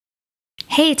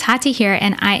Hey, Tati here,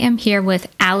 and I am here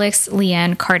with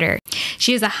Lianne Carter.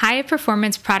 She is a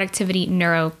high-performance productivity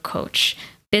NeuroCoach,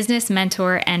 business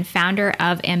mentor, and founder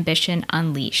of Ambition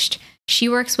Unleashed. She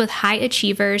works with high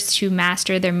achievers to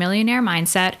master their millionaire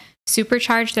mindset,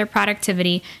 supercharge their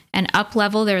productivity, and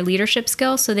uplevel their leadership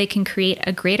skills so they can create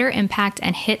a greater impact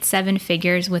and hit seven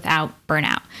figures without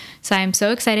burnout. So I'm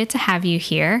so excited to have you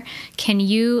here. Can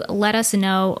you let us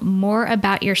know more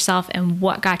about yourself and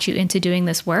what got you into doing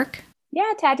this work?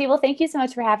 Yeah, Tati. Well, thank you so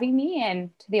much for having me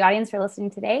and to the audience for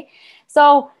listening today.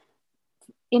 So,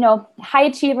 high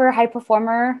achiever, high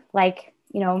performer,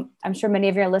 I'm sure many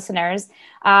of your listeners,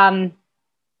 from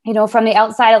the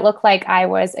outside, it looked like I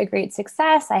was a great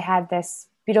success. I had this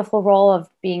beautiful role of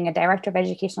being a director of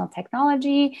educational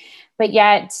technology, but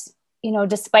yet,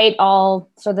 despite all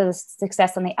sort of the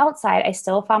success on the outside, I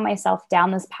still found myself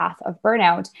down this path of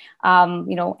burnout.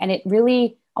 And it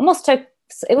really almost it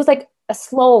was like a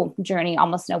slow journey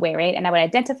almost in a way, right? And I would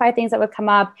identify things that would come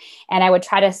up and I would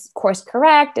try to course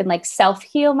correct and like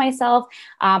self-heal myself.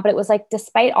 But it was like,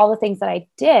 despite all the things that I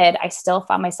did, I still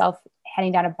found myself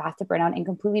heading down a path to burnout and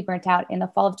completely burnt out in the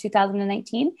fall of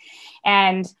 2019.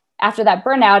 And after that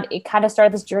burnout, it kind of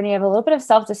started this journey of a little bit of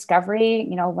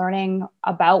self-discovery, learning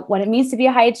about what it means to be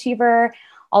a high achiever,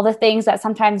 all the things that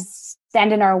sometimes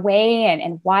stand in our way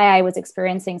and why I was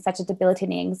experiencing such a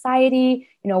debilitating anxiety,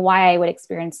 why I would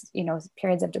experience,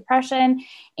 periods of depression.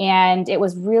 And it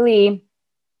was really,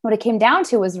 what it came down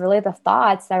to was really the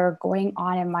thoughts that were going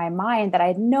on in my mind that I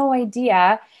had no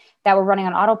idea that were running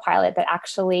on autopilot that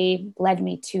actually led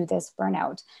me to this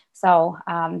burnout. So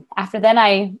after then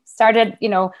I started,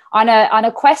 on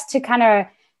a quest to kind of,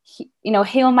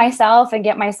 heal myself and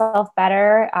get myself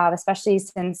better, especially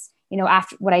since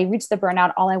after when I reached the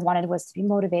burnout, all I wanted was to be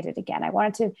motivated again. I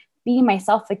wanted to be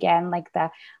myself again, like the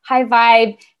high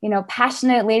vibe,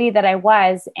 passionate lady that I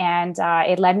was. And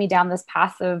it led me down this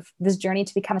path of this journey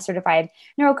to become a certified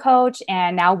neurocoach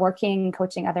and now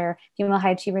coaching other female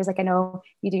high achievers, like I know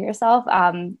you do yourself,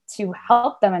 to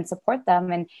help them and support them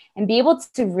and be able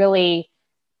to really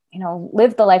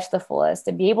live the life to the fullest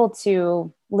and be able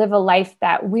to live a life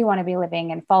that we want to be living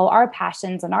and follow our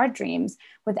passions and our dreams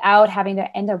without having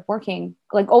to end up working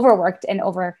like overworked and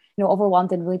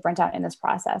overwhelmed and really burnt out in this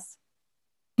process.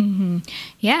 Mm-hmm.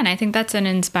 Yeah. And I think that's an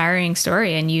inspiring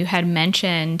story. And you had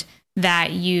mentioned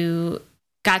that you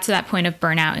got to that point of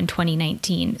burnout in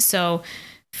 2019. So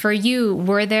for you,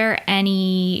 were there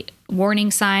any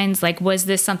warning signs? Like, was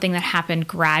this something that happened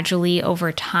gradually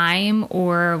over time?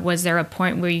 Or was there a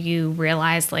point where you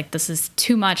realized like, this is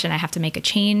too much and I have to make a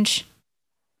change?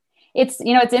 It's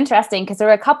interesting because there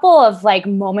were a couple of like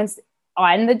moments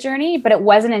on the journey, but it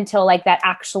wasn't until like that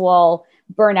actual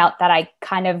burnout that I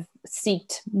kind of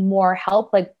seeked more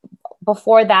help. Like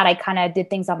before that, I kind of did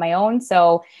things on my own.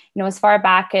 So, as far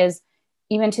back as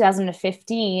even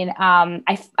 2015,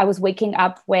 I was waking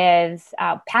up with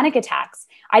panic attacks.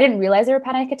 I didn't realize there were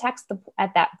panic attacks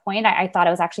at that point. I thought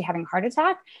I was actually having a heart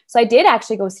attack. So I did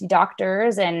actually go see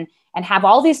doctors and have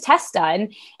all these tests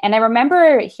done. And I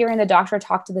remember hearing the doctor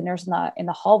talk to the nurse in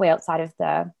the hallway outside of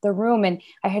the room. And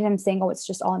I heard him saying, "Oh, it's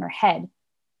just all in her head."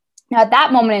 Now, at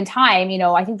that moment in time,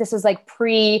 I think this was like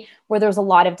where there was a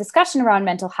lot of discussion around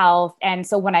mental health. And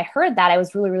so when I heard that, I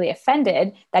was really, really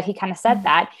offended that he kind of said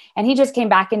that. And he just came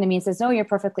back into me and says, "No, you're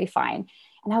perfectly fine."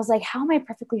 And I was like, how am I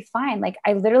perfectly fine? Like,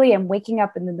 I literally am waking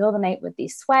up in the middle of the night with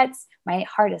these sweats. My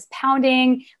heart is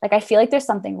pounding. Like, I feel like there's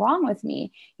something wrong with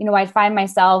me. I'd find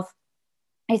myself,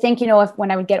 I think, when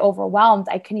I would get overwhelmed,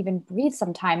 I couldn't even breathe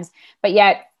sometimes, but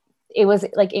yet it was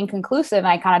like inconclusive. And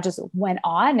I kind of just went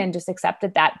on and just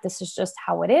accepted that this is just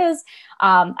how it is.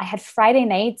 I had Friday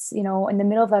nights, in the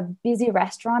middle of a busy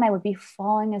restaurant, I would be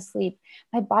falling asleep.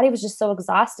 My body was just so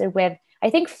exhausted with, I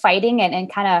think, fighting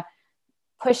and kind of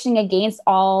pushing against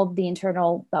all the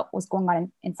internal that was going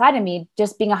on inside of me.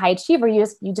 Just being a high achiever, you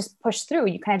just push through,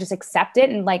 you kind of just accept it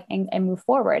and move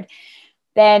forward.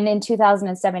 Then in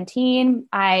 2017,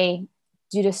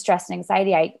 due to stress and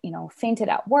anxiety, I fainted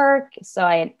at work. So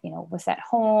I, was at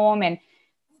home and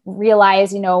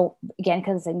realized, again,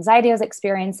 because anxiety I was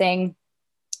experiencing,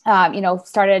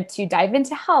 started to dive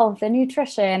into health and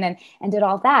nutrition and did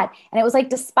all that. And it was like,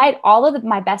 despite all of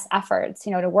my best efforts,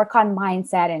 to work on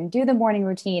mindset and do the morning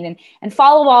routine and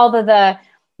follow all the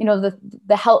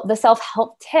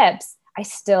self-help tips, I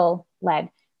still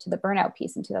led to the burnout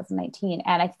piece in 2019.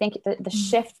 And I think the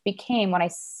shift became when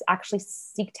I actually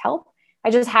seeked help.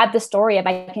 I just had the story of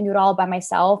I can do it all by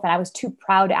myself. And I was too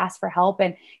proud to ask for help.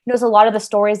 And there's a lot of the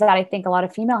stories that I think a lot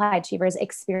of female high achievers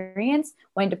experience,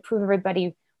 wanting to prove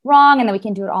everybody wrong and then we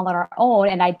can do it all on our own.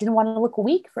 And I didn't want to look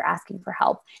weak for asking for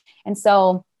help. And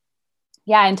so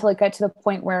yeah, until it got to the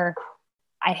point where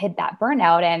I hit that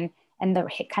burnout and the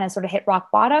kind of sort of hit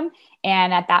rock bottom.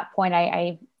 And at that point,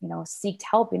 I seeked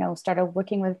help, started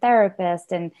working with a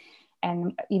therapist and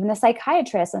even a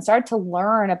psychiatrist, and started to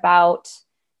learn about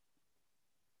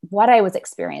what I was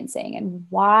experiencing and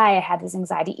why I had this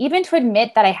anxiety. Even to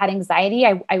admit that I had anxiety,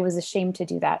 I was ashamed to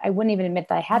do that. I wouldn't even admit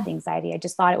that I had the anxiety. I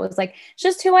just thought it was like, it's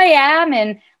just who I am,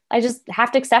 and I just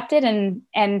have to accept it.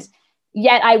 And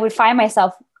yet I would find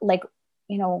myself like,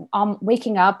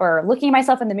 waking up or looking at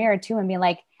myself in the mirror too and being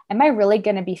like, am I really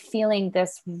going to be feeling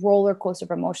this roller coaster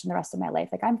of emotion the rest of my life?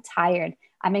 Like, I'm tired,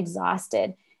 I'm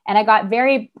exhausted. And I got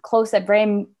very close at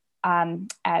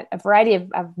a variety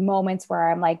of moments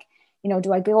where I'm like,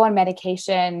 do I go on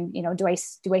medication? Do I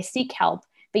seek help?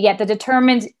 But yet the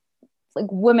determined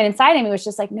like woman inside of me was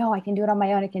just like, no, I can do it on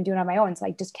my own. I can do it on my own. So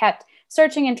I just kept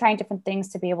searching and trying different things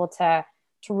to be able to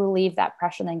relieve that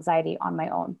pressure and anxiety on my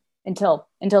own until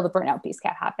the burnout piece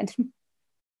happened.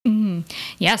 Mm-hmm.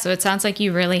 Yeah. So it sounds like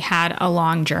you really had a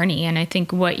long journey. And I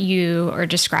think what you are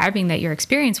describing that your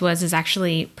experience is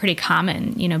actually pretty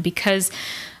common, because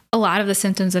a lot of the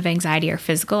symptoms of anxiety are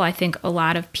physical. I think a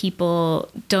lot of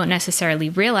people don't necessarily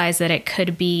realize that it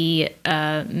could be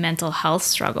a mental health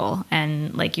struggle.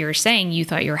 And like you were saying, you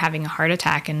thought you were having a heart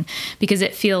attack, and because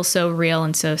it feels so real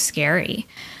and so scary.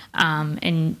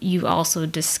 And you also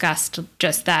discussed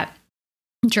just that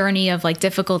journey of like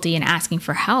difficulty in asking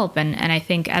for help. And I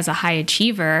think as a high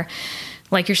achiever,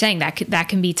 like you're saying, that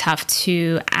can be tough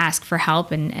to ask for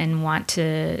help and want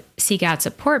to seek out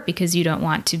support because you don't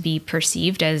want to be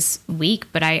perceived as weak.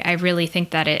 But I really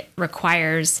think that it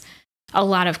requires a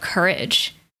lot of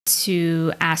courage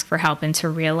to ask for help and to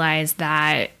realize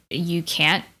that you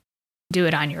can't do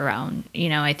it on your own.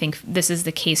 I think this is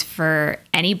the case for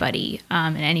anybody,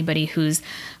 and anybody who's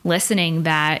listening,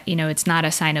 that, it's not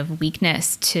a sign of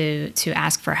weakness to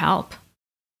ask for help.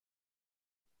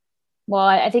 Well,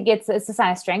 I think it's a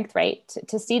sign of strength, right?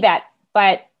 To see that.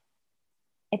 But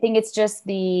I think it's just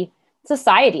the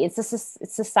society. It's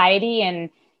society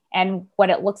and what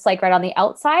it looks like right on the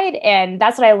outside. And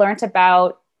that's what I learned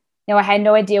about, I had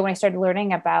no idea when I started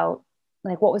learning about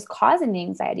like what was causing the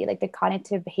anxiety, like the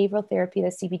cognitive behavioral therapy, the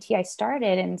CBT. I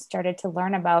started to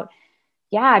learn about,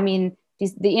 the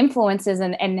influences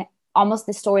and almost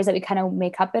the stories that we kind of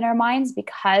make up in our minds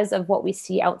because of what we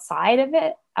see outside of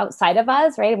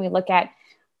us, right? And we look at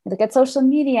social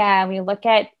media, and we look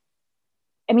at,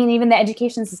 even the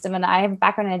education system. And I have a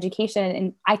background in education,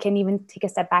 and I can even take a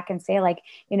step back and say, like,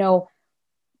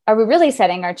 are we really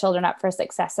setting our children up for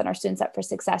success and our students up for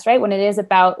success, right? When it is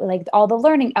about like all the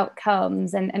learning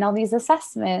outcomes and all these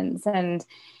assessments and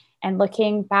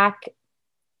looking back,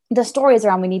 the stories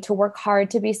around we need to work hard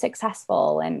to be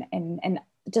successful and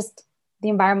just the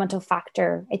environmental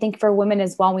factor. I think for women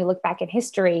as well, we look back in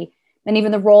history and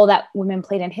even the role that women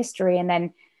played in history. And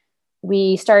then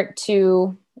we start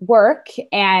to work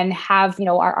and have,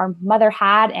 our mother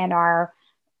had and our,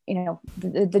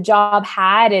 the job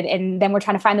had, and then we're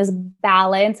trying to find this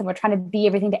balance and we're trying to be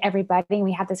everything to everybody. And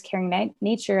we have this caring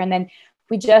nature. And then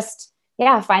we just,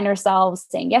 find ourselves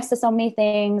saying yes to so many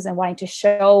things and wanting to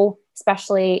show,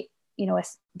 especially,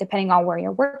 depending on where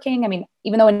you're working.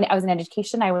 Even though I was in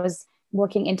education, I was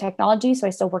working in technology. So I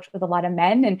still worked with a lot of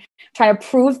men and trying to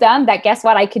prove them that, guess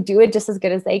what, I could do it just as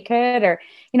good as they could, or,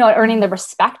 earning the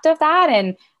respect of that.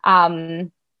 And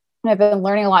I've been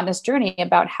learning a lot in this journey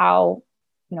about how,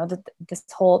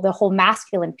 the whole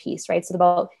masculine piece, right? So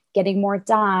about getting more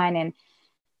done and,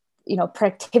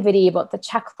 productivity, about the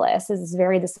checklist is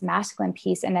very this masculine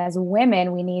piece. And as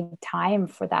women, we need time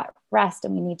for that rest,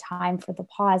 and we need time for the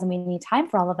pause, and we need time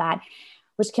for all of that,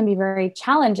 which can be very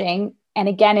challenging. And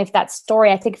again, if that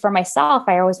story, I think for myself,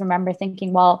 I always remember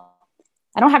thinking, well,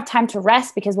 I don't have time to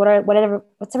rest because what's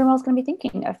everyone else going to be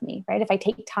thinking of me, right? If I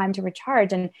take time to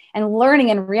recharge, and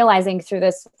learning and realizing through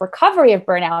this recovery of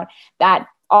burnout that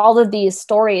all of these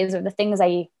stories are the things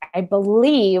I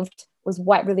believed was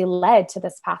what really led to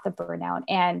this path of burnout.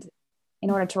 And in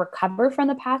order to recover from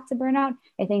the path to burnout,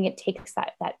 I think it takes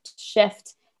that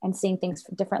shift and seeing things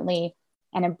differently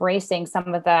and embracing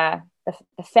some of the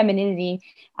femininity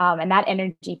and that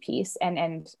energy piece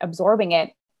and absorbing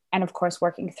it. And of course,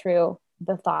 working through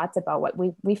the thoughts about what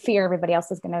we fear everybody else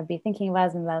is going to be thinking of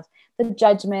us, and the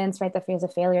judgments, right? The fears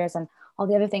of failures and all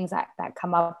the other things that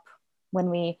come up when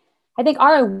we, I think,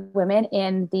 are women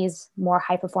in these more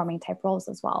high performing type roles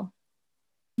as well.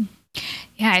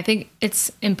 Yeah, I think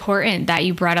it's important that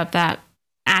you brought up that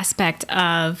aspect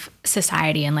of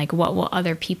society and like, what will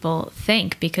other people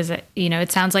think? Because,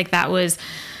 it sounds like that was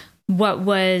what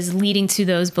was leading to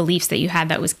those beliefs that you had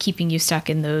that was keeping you stuck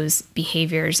in those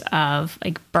behaviors of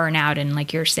like burnout and,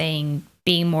 like you're saying,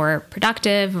 being more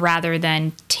productive rather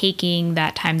than taking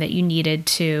that time that you needed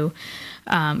to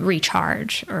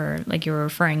recharge, or like you were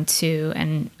referring to.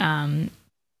 And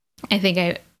I think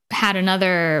I had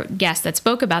another guest that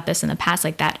spoke about this in the past,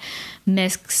 like that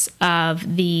mix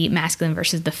of the masculine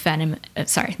versus the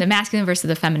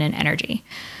feminine energy.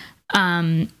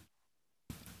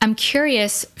 I'm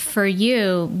curious for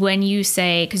you, when you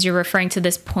say, because you're referring to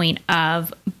this point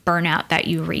of burnout that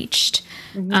you reached,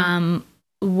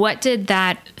 what did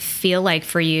that feel like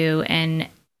for you? And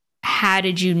how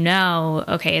did you know,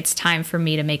 okay, it's time for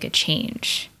me to make a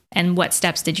change? And what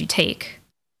steps did you take?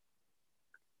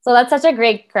 So that's such a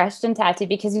great question, Tati,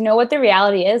 because you know what the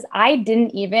reality is? I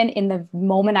didn't even, in the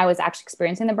moment I was actually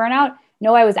experiencing the burnout,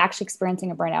 know I was actually experiencing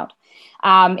a burnout.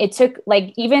 It took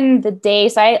like even the day.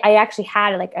 So I actually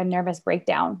had like a nervous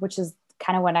breakdown, which is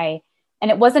kind of when and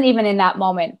it wasn't even in that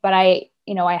moment, but I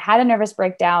had a nervous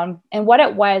breakdown. And what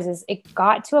it was is it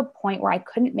got to a point where I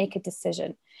couldn't make a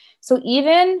decision. So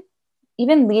even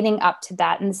leading up to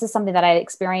that, and this is something that I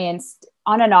experienced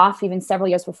on and off even several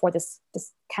years before this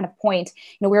kind of point,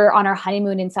 we were on our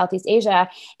honeymoon in Southeast Asia.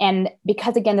 And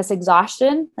because again, this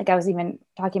exhaustion, like I was even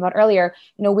talking about earlier,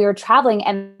 we were traveling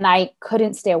and I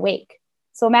couldn't stay awake.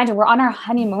 So imagine we're on our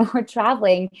honeymoon, we're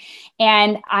traveling,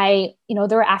 and there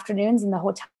were afternoons in the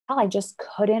hotel, I just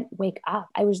couldn't wake up.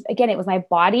 it was my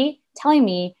body telling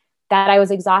me that I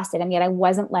was exhausted, and yet I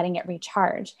wasn't letting it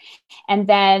recharge. And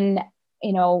then,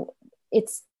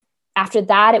 it's after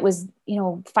that, it was,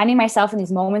 finding myself in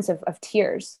these moments of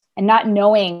tears and not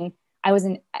knowing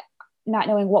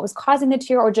what was causing the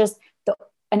tear, or just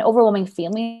an overwhelming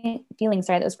feeling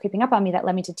that was creeping up on me that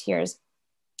led me to tears.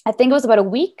 I think it was about a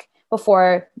week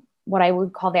before what I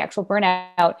would call the actual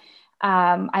burnout.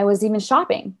 I was even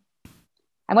shopping.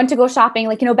 I went to go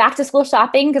shopping, back to school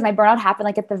shopping, because my burnout happened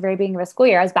like at the very beginning of school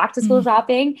year. I was back to school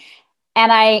shopping,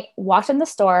 and I walked in the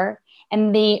store,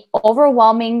 and the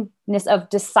overwhelmingness of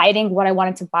deciding what I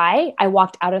wanted to buy, I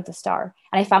walked out of the store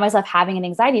and I found myself having an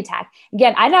anxiety attack.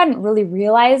 Again, I didn't really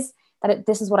realize that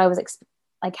this is what I was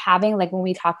having, like when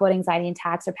we talk about anxiety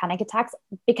attacks or panic attacks,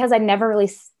 because I never really,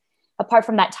 apart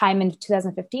from that time in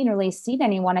 2015, really seen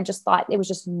anyone. I just thought it was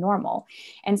just normal.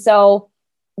 And so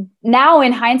now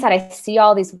in hindsight, I see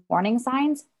all these warning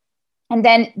signs. And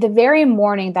then the very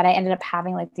morning that I ended up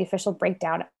having like the official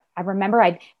breakdown, I remember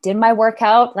I did my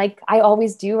workout like I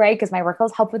always do, right? Because my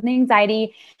workouts help with the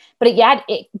anxiety. But it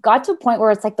got to a point where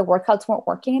it's like the workouts weren't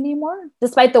working anymore.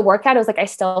 Despite the workout, it was like I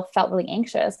still felt really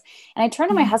anxious. And I turned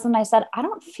to my husband and I said, I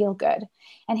don't feel good.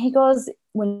 And he goes,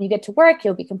 when you get to work,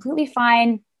 you'll be completely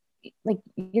fine. Like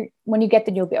when you get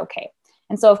there, you'll be okay.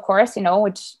 And so of course,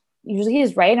 which usually he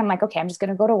is right. I'm like, okay, I'm just going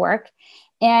to go to work.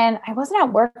 And I wasn't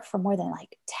at work for more than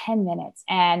like 10 minutes.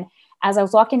 And as I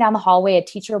was walking down the hallway, a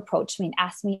teacher approached me and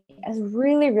asked me a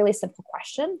really, really simple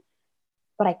question,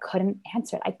 but I couldn't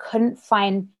answer it. I couldn't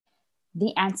find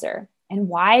the answer. And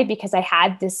why? Because I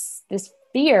had this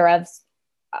fear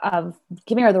of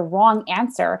giving her the wrong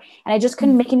answer, and I just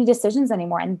couldn't make any decisions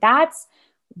anymore. And that's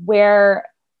where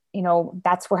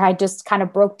I just kind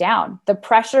of broke down. The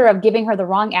pressure of giving her the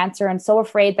wrong answer, and so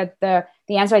afraid that the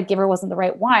answer I'd give her wasn't the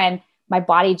right one, my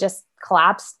body just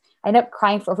collapsed. I ended up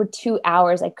crying for over 2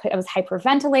 hours. I was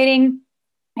hyperventilating.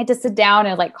 I had to sit down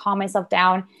and like calm myself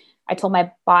down. I told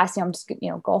my boss, I'm just,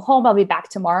 go home. I'll be back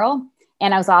tomorrow.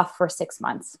 And I was off for 6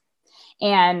 months.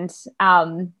 And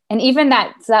even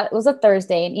so that was a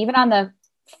Thursday. And even on the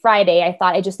Friday, I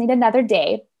thought I just need another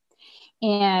day,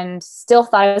 and still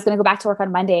thought I was going to go back to work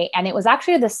on Monday. And it was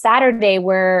actually the Saturday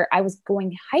where I was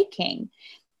going hiking.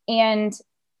 And,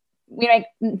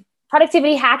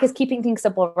 productivity hack is keeping things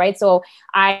simple, right? So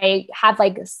I have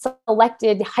like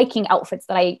selected hiking outfits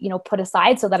that I, put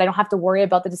aside so that I don't have to worry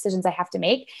about the decisions I have to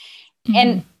make.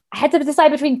 And I had to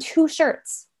decide between 2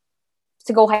 shirts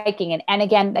to go hiking. And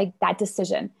again, like that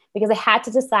decision, because I had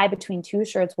to decide between 2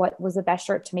 shirts, what was the best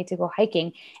shirt to make to go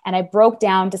hiking. And I broke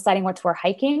down deciding what to wear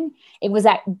hiking. It was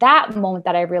at that moment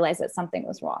that I realized that something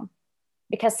was wrong,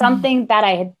 because something that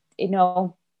I had, a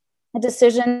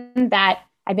decision that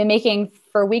I've been making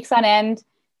for weeks on end.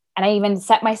 And I even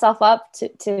set myself up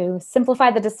to simplify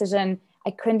the decision.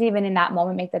 I couldn't even in that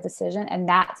moment make the decision. And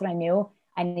that's when I knew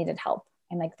I needed help.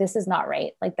 And like, this is not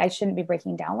right. Like I shouldn't be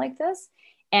breaking down like this.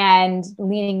 And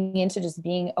leaning into just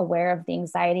being aware of the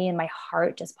anxiety and my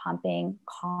heart just pumping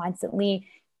constantly.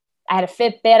 I had a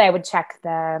Fitbit. I would check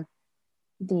my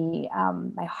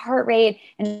heart rate,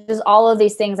 and just all of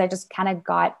these things. I just kind of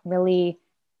got really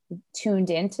tuned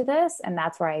into this. And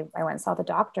that's where I went and saw the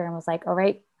doctor and was like, all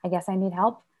right, I guess I need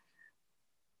help.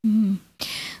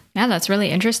 Yeah, that's really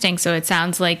interesting. So it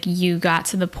sounds like you got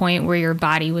to the point where your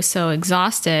body was so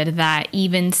exhausted that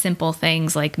even simple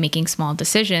things like making small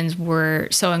decisions were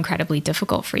so incredibly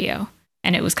difficult for you.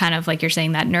 And it was kind of like you're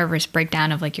saying, that nervous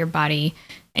breakdown of like your body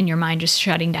and your mind just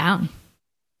shutting down.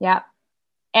 Yeah.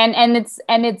 And it's,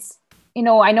 I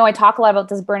know I talk a lot about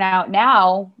this burnout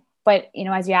now, but,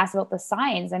 as you asked about the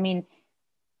signs, I mean,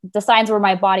 the signs were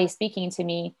my body speaking to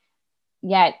me,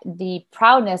 yet the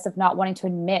proudness of not wanting to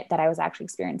admit that I was actually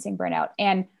experiencing burnout.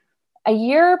 And a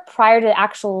year prior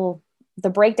to the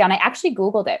breakdown, I actually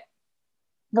Googled it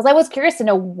because I was curious to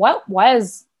know what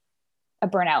was a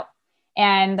burnout.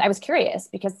 And I was curious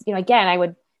because, again, I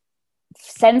would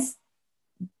sense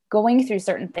going through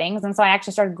certain things. And so I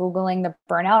actually started Googling the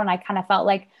burnout, and I kind of felt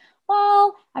like,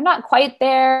 well, I'm not quite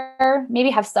there, maybe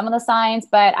have some of the signs,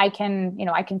 but I can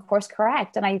course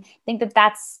correct. And I think that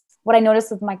that's what I noticed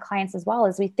with my clients as well,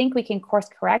 is we think we can course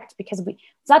correct because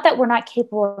it's not that we're not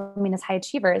capable, as high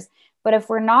achievers, but if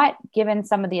we're not given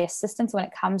some of the assistance when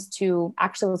it comes to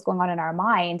actually what's going on in our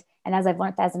mind. And as I've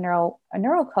learned as a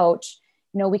neurocoach,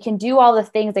 we can do all the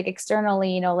things like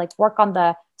externally, like work on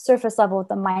the surface level with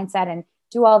the mindset and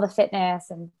do all the fitness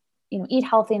and, eat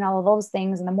healthy and all of those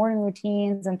things and the morning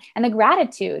routines and the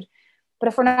gratitude. But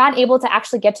if we're not able to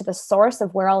actually get to the source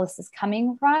of where all this is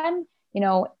coming from,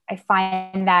 I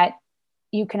find that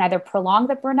you can either prolong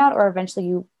the burnout or eventually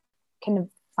you can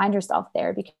find yourself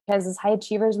there, because as high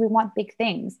achievers, we want big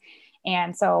things.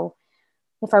 And so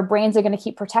if our brains are going to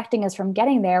keep protecting us from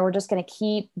getting there, we're just going to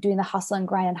keep doing the hustle and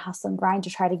grind to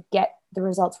try to get the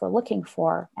results we're looking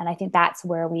for. And I think that's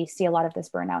where we see a lot of this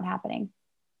burnout happening.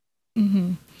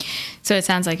 Mm-hmm. So it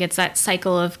sounds like it's that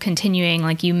cycle of continuing.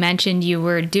 Like you mentioned, you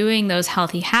were doing those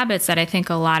healthy habits that I think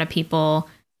a lot of people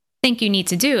think you need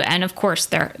to do. And of course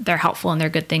they're helpful and they're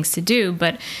good things to do,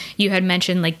 but you had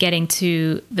mentioned like getting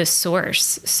to the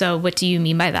source. So what do you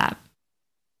mean by that?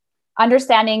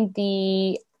 Understanding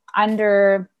the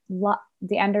underlying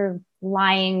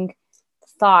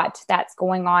thought that's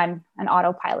going on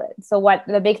autopilot. So what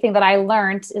the big thing that I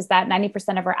learned is that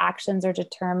 90% of our actions are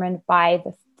determined by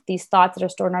these thoughts that are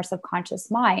stored in our subconscious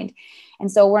mind.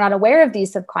 And so we're not aware of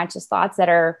these subconscious thoughts that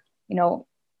are,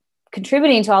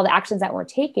 contributing to all the actions that we're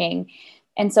taking.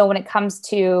 And so when it comes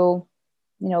to,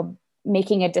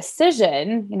 making a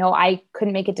decision, I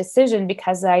couldn't make a decision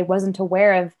because I wasn't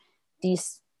aware of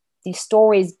these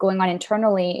stories going on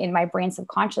internally in my brain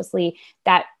subconsciously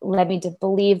that led me to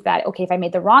believe that, okay, if I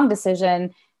made the wrong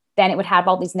decision, then it would have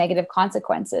all these negative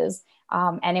consequences.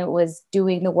 And it was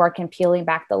doing the work and peeling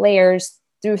back the layers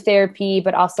through therapy,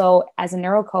 but also as a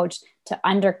neurocoach to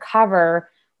uncover,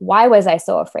 why was I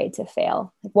so afraid to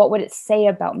fail? What would it say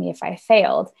about me if I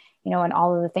failed? And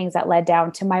all of the things that led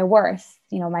down to my worth,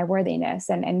 my worthiness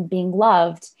and being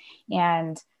loved.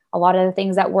 And a lot of the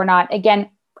things that we're not, again,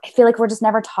 I feel like we're just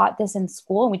never taught this in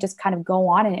school, and we just kind of go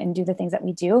on and do the things that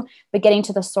we do, but getting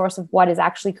to the source of what is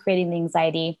actually creating the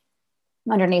anxiety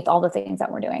underneath all the things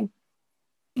that we're doing.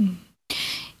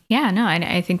 Yeah, no,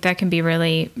 I think that can be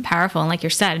really powerful. And like you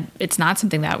said, it's not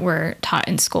something that we're taught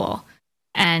in school.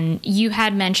 And you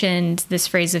had mentioned this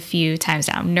phrase a few times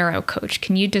now, neurocoach.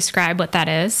 Can you describe what that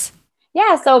is?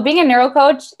 Yeah. So being a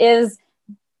neurocoach is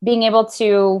being able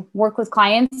to work with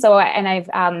clients. So, and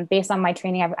I've, based on my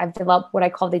training, I've developed what I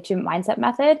call the achievement mindset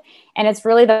method. And it's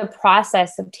really the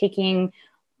process of taking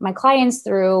my clients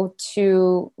through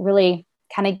to really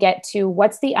kind of get to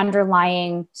what's the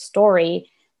underlying story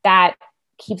that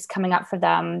keeps coming up for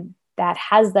them, that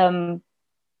has them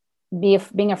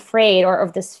being afraid or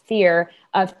of this fear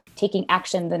of taking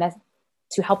action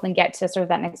to help them get to sort of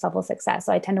that next level of success.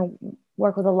 So I tend to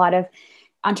work with a lot of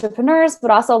entrepreneurs, but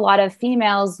also a lot of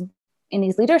females in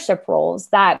these leadership roles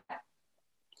that,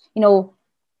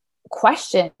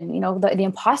 question, the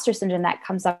imposter syndrome that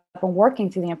comes up, and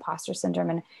working through the imposter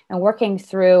syndrome and working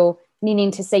through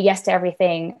needing to say yes to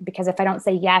everything, because if I don't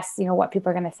say yes, what people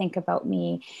are going to think about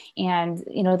me, and,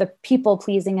 the people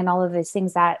pleasing and all of these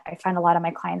things that I find a lot of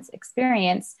my clients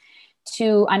experience,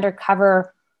 to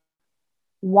uncover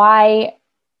why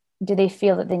do they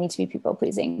feel that they need to be people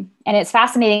pleasing. And it's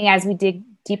fascinating as we dig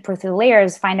deeper through the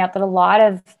layers, find out that a lot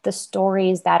of the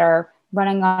stories that are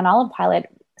running on autopilot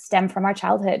stem from our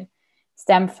childhood,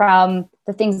 stem from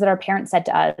the things that our parents said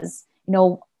to us.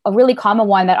 A really common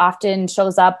one that often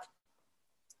shows up,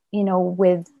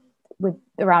 with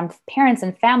around parents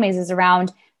and families is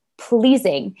around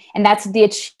pleasing. And that's the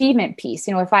achievement piece.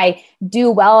 You know, if I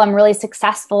do well, I'm really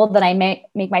successful, then I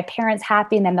make my parents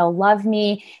happy, and then they'll love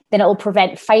me. Then it will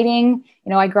prevent fighting. You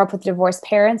know, I grew up with divorced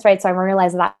parents, right? So I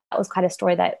realized that was kind of a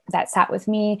story that sat with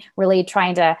me, really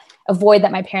trying to avoid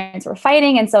that my parents were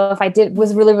fighting. And so if I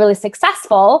was really, really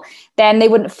successful, then they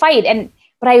wouldn't fight.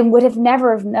 But I would have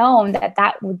never have known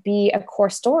that would be a core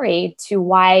story to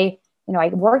why, you know, I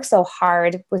work so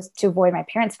hard, was to avoid my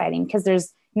parents fighting, because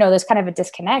there's kind of a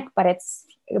disconnect. But it's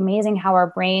amazing how our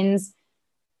brains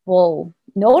will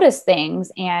notice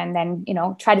things and then, you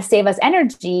know, try to save us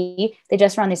energy. They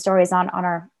just run these stories on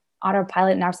our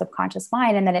autopilot in our subconscious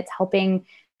mind. And then it's helping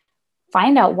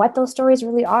find out what those stories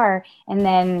really are, and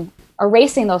then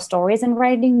erasing those stories and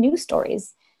writing new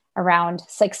stories around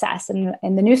success, and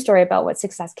the new story about what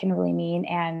success can really mean.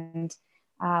 And,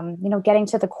 you know, getting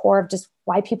to the core of just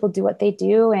why people do what they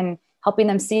do, and helping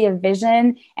them see a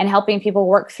vision, and helping people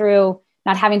work through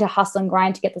not having to hustle and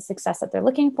grind to get the success that they're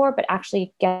looking for, but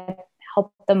actually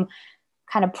help them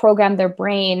kind of program their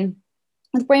brain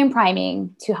with brain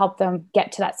priming to help them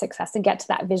get to that success and get to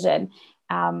that vision,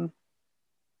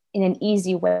 in an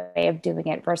easy way of doing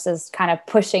it, versus kind of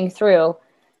pushing through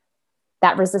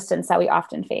that resistance that we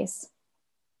often face.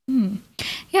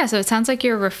 Yeah. So it sounds like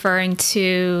you're referring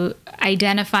to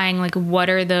identifying, like, what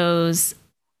are those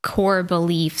core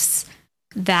beliefs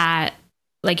that,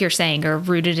 like you're saying, are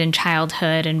rooted in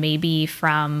childhood and maybe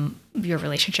from your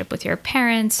relationship with your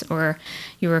parents, or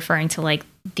you're referring to like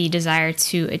the desire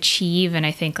to achieve. And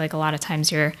I think like a lot of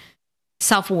times your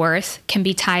self-worth can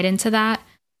be tied into that.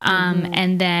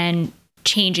 And then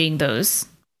changing those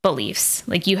beliefs.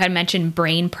 Like you had mentioned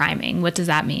brain priming. What does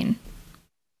that mean?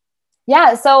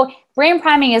 Yeah. So brain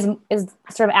priming is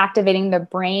sort of activating the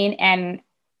brain, and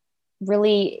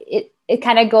really it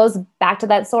kind of goes back to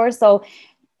that source. So,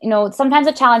 you know, sometimes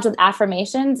a challenge with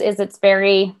affirmations is it's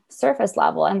very surface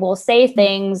level, and we'll say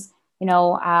things, you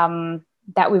know,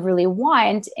 that we really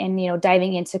want, and, you know,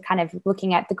 diving into kind of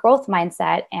looking at the growth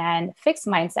mindset and fixed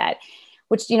mindset,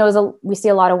 which, you know, we see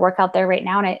a lot of work out there right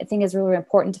now. And I think is really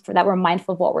important for that we're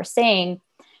mindful of what we're saying.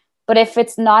 But if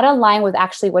it's not aligned with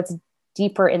actually what's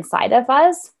deeper inside of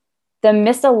us, the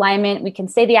misalignment, we can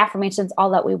say the affirmations all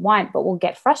that we want, but we'll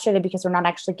get frustrated because we're not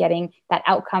actually getting that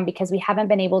outcome, because we haven't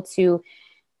been able to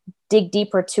dig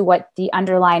deeper to what the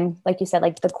underlying, like you said,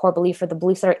 like the core belief or the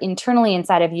beliefs that are internally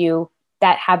inside of you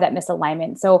that have that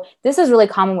misalignment. So this is really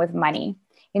common with money.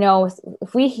 You know,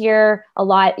 if we hear a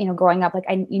lot, you know, growing up, like,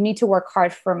 you need to work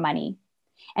hard for money.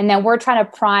 And then we're trying to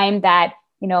prime that,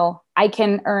 you know, I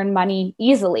can earn money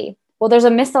easily. Well, there's a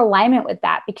misalignment with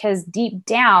that, because deep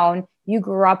down you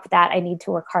grew up that I need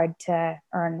to work hard to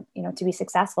earn, you know, to be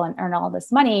successful and earn all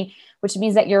this money, which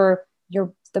means that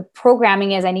the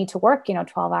programming is I need to work, you know,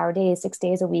 12-hour days, 6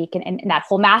 days a week, and that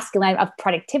whole masculine of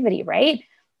productivity, right?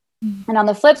 And on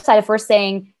the flip side, if we're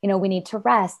saying, you know, we need to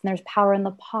rest, and there's power in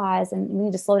the pause, and we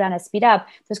need to slow down and speed up,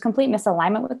 there's complete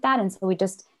misalignment with that. And so we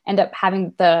just end up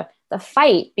having the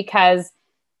fight, because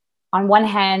on one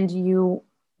hand, you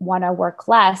want to work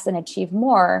less and achieve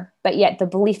more, but yet the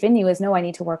belief in you is, no, I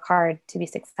need to work hard to be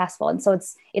successful. And so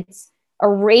it's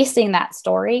erasing that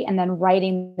story and then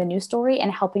writing the new story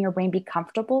and helping your brain be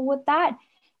comfortable with that,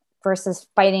 versus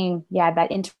fighting, that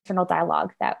internal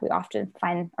dialogue that we often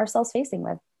find ourselves facing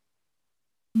with.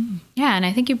 Yeah. And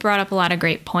I think you brought up a lot of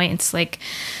great points. Like,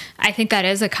 I think that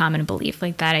is a common belief,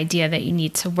 like that idea that you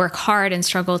need to work hard and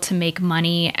struggle to make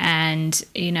money. And,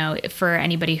 you know, for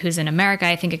anybody who's in America,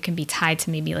 I think it can be tied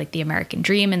to maybe like the American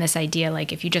dream, and this idea,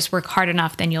 like, if you just work hard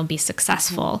enough, then you'll be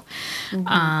successful.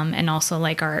 And also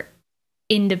like our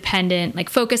independent, like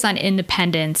focus on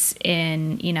independence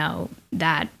in, you know,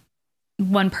 that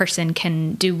one person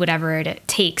can do whatever it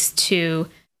takes to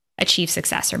achieve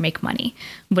success or make money,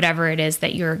 whatever it is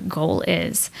that your goal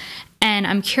is. And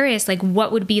I'm curious, like,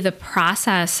 what would be the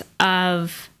process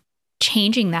of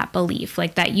changing that belief,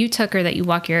 like that you took or that you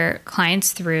walk your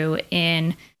clients through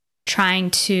in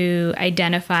trying to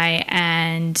identify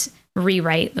and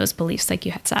rewrite those beliefs, like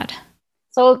you had said?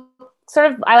 So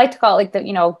sort of, I like to call it like the,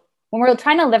 you know, when we're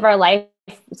trying to live our life,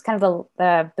 it's kind of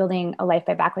the building a life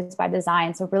by backwards by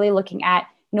design. So really looking at,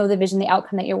 you know, the vision, the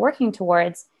outcome that you're working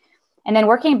towards. And then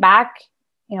working back,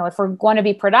 you know, if we're going to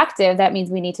be productive, that means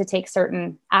we need to take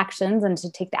certain actions, and to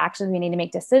take the actions, we need to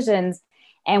make decisions.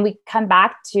 And we come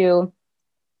back to,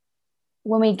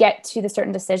 when we get to the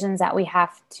certain decisions that we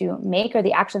have to make, or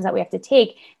the actions that we have to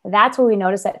take, that's where we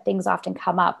notice that things often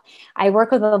come up. I work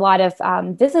with a lot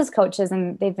of business coaches,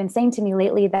 and they've been saying to me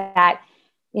lately that,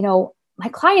 you know, my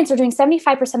clients are doing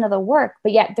 75% of the work,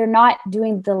 but yet they're not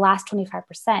doing the last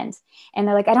 25%. And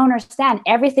they're like, I don't understand.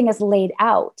 Everything is laid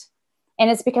out. And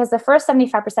it's because the first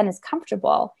 75% is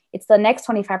comfortable. It's the next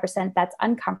 25% that's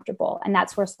uncomfortable. And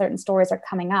that's where certain stories are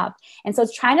coming up. And so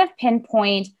it's trying to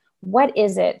pinpoint, what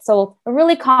is it? So a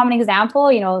really common example,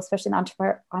 especially in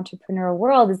the entrepreneurial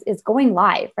world is going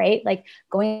live, right? Like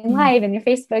going live in your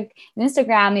Facebook and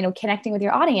Instagram, connecting with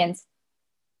your audience.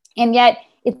 And yet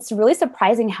it's really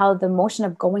surprising how the motion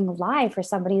of going live for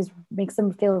somebody makes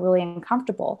them feel really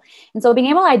uncomfortable. And so being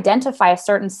able to identify a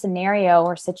certain scenario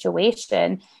or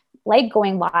situation like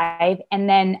going live, and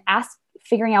then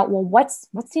figuring out, well, what's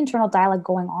the internal dialogue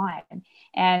going on?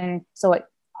 And so it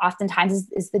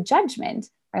oftentimes is the judgment.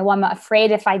 Right? Well, I'm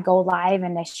afraid if I go live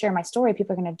and I share my story,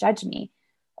 people are going to judge me.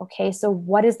 Okay, so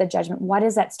what is the judgment? What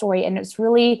is that story? And it's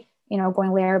really,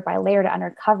 going layer by layer to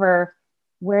uncover,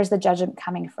 where's the judgment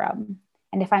coming from?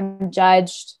 And if I'm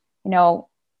judged,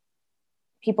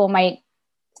 people might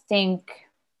think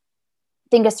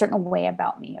a certain way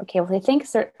about me. Okay, well,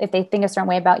 if they think a certain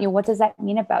way about you, what does that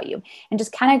mean about you? And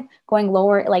just kind of going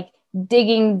lower, like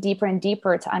digging deeper and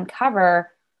deeper to uncover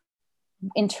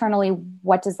internally,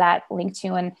 what does that link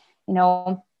to? And,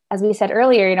 as we said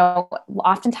earlier,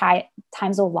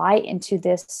 oftentimes will lie into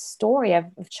this story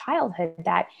of childhood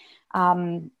that,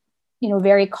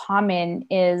 very common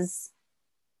is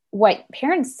what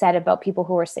parents said about people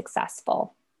who were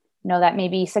successful, that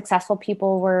maybe successful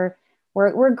people were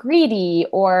greedy,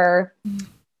 or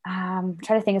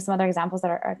try to think of some other examples that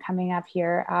are coming up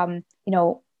here.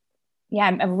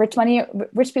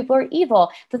 Rich people are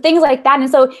evil, so things like that. And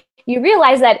so you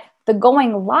realize that the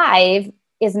going live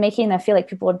is making them feel like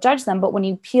people will judge them. But when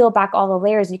you peel back all the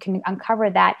layers, you can uncover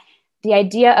that the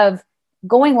idea of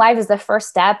going live is the first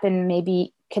step, and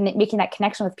maybe making that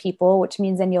connection with people, which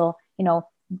means then you'll,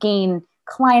 gain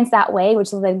clients that way,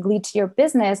 which will then lead to your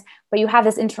business. But you have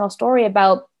this internal story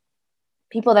about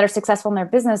people that are successful in their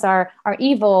business are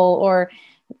evil, or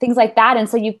things like that. And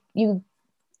so you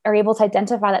are able to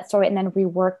identify that story and then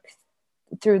rework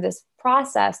through this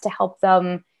process to help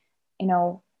them,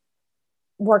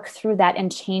 work through that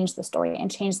and change the story and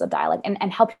change the dialogue,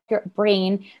 and help your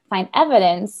brain find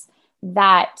evidence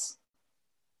that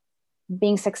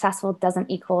being successful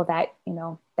doesn't equal that,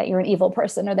 that you're an evil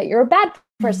person or that you're a bad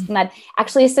person, that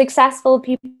actually successful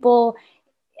people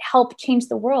help change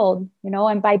the world,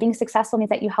 and by being successful means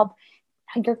that you help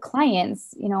your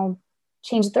clients,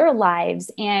 change their lives,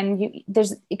 and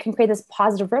it can create this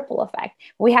positive ripple effect.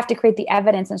 We have to create the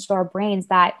evidence and show our brains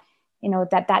that,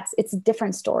 it's a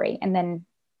different story, and then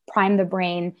prime the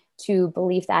brain to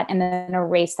believe that, and then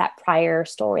erase that prior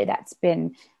story that's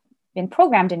been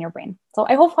programmed in your brain. So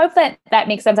I hope that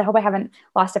makes sense. I hope I haven't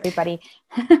lost everybody.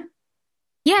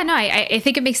 Yeah, no, I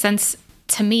think it makes sense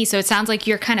to me. So it sounds like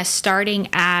you're kind of starting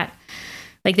at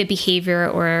like the behavior,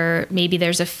 or maybe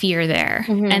there's a fear there,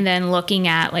 and then looking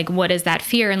at like, what is that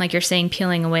fear? And like you're saying,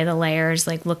 peeling away the layers,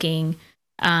 like looking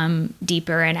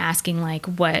deeper and asking like,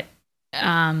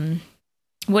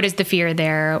 what is the fear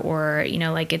there? Or,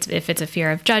 like if it's a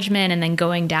fear of judgment, and then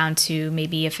going down to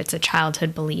maybe if it's a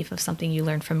childhood belief of something you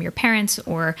learned from your parents,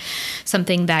 or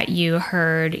something that you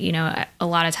heard, a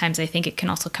lot of times I think it can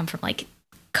also come from like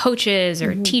coaches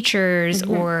or teachers,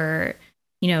 or,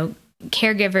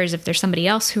 caregivers, if there's somebody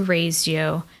else who raised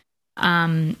you.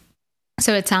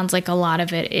 So it sounds like a lot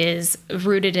of it is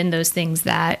rooted in those things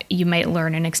that you might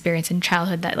learn and experience in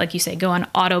childhood that, like you say, go on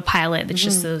autopilot. It's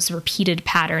just those repeated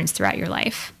patterns throughout your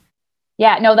life.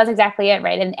 Yeah, no, that's exactly it.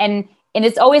 Right. And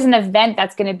it's always an event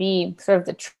that's going to be sort of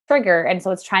the trigger. And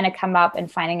so it's trying to come up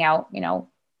and finding out,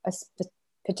 a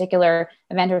particular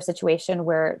event or situation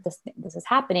where this is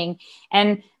happening.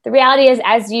 And the reality is,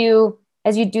 as you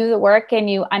do the work and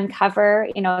you uncover,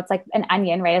 it's like an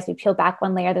onion, right? As we peel back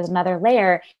one layer, there's another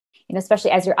layer,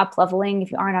 especially as you're up leveling,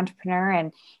 if you are an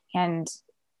entrepreneur, and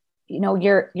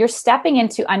you're stepping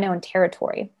into unknown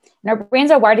territory. And our brains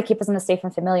are wired to keep us in the safe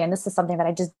and familiar. And this is something that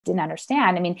I just didn't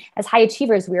understand. I mean, as high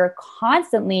achievers, we are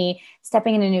constantly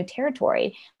stepping into new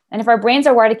territory. And if our brains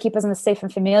are wired to keep us in the safe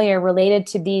and familiar related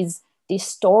to these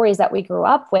stories that we grew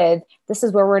up with, this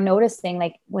is where we're noticing,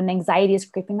 like when anxiety is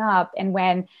creeping up, and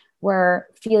when we're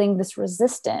feeling this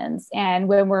resistance, and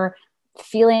when we're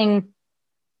feeling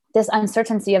this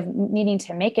uncertainty of needing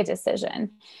to make a decision.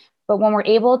 But when we're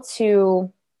able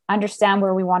to understand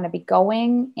where we want to be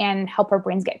going and help our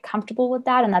brains get comfortable with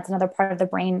that, and that's another part of the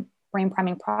brain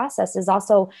priming process, is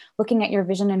also looking at your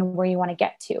vision and where you want to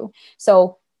get to.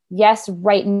 So yes,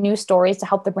 write new stories to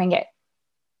help the brain get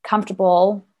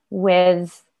comfortable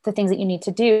with the things that you need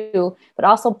to do, but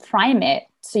also prime it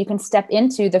so you can step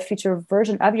into the future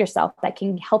version of yourself that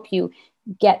can help you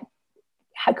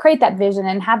create that vision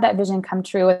and have that vision come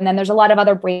true. And then there's a lot of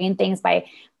other brain things by,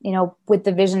 with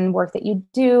the vision work that you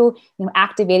do,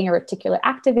 activating your reticular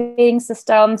activating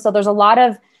system. So there's a lot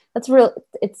of,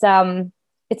 it's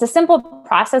a simple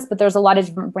process, but there's a lot of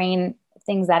different brain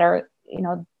things that are,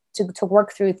 to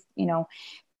work through,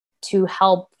 to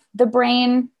help the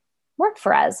brain work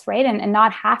for us, right? And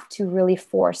not have to really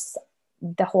force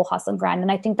the whole hustle and grind.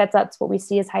 And I think that's what we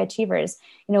see as high achievers.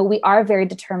 We are very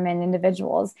determined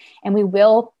individuals, and we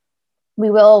will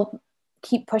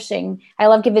keep pushing. I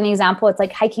love giving an example. It's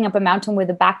like hiking up a mountain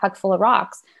with a backpack full of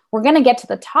rocks. We're going to get to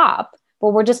the top, but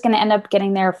we're just going to end up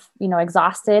getting there,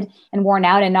 exhausted and worn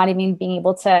out and not even being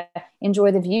able to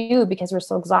enjoy the view because we're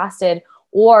so exhausted.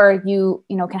 Or you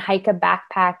can hike a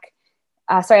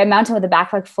mountain with a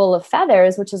backpack full of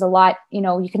feathers, which is a lot,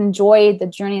 you can enjoy the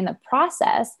journey and the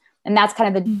process. And that's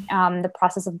kind of the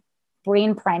process of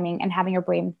brain priming and having your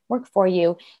brain work for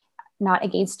you, not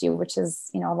against you, which is,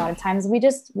 a lot of times we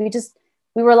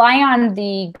rely on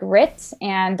the grit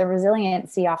and the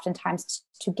resiliency oftentimes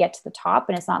to get to the top.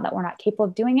 And it's not that we're not capable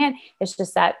of doing it. It's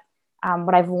just that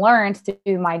what I've learned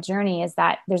through my journey is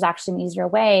that there's actually an easier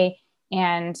way,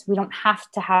 and we don't have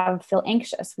to feel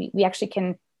anxious. We actually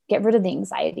can get rid of the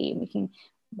anxiety. We can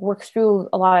work through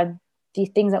a lot of the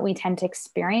things that we tend to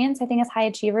experience, I think, as high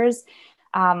achievers.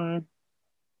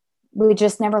 We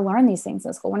just never learn these things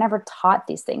in school. We're never taught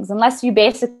these things, unless you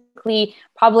basically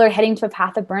probably are heading to a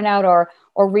path of burnout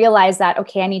or realize that,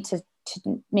 okay, I need to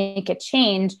make a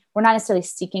change. We're not necessarily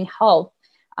seeking help.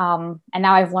 And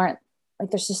now I've learned,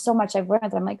 there's just so much I've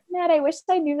learned that I'm like, man, I wish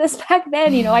I knew this back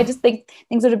then. I just think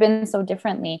things would have been so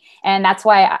differently. And that's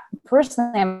why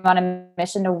personally, I'm on a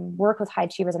mission to work with high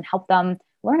achievers and help them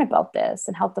learn about this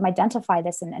and help them identify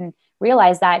this and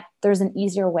realize that there's an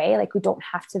easier way. Like it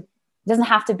doesn't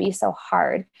have to be so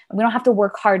hard. We don't have to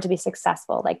work hard to be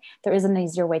successful. Like there is an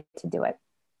easier way to do it.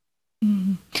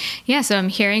 Mm-hmm. Yeah. So I'm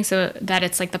hearing that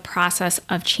it's like the process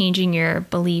of changing your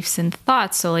beliefs and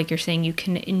thoughts. So like you're saying, you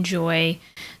can enjoy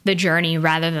the journey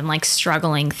rather than like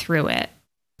struggling through it.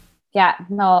 Yeah,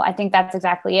 no, I think that's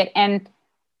exactly it. And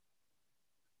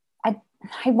I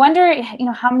wonder,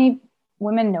 how many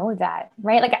women know that,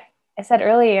 right? Like I said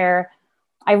earlier,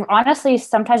 I honestly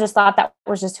sometimes just thought that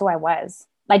was just who I was.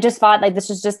 I just thought like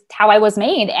this is just how I was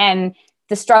made, and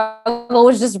the struggle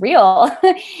was just real.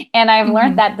 And I've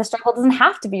learned that the struggle doesn't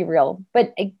have to be real,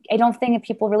 but I don't think that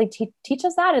people really teach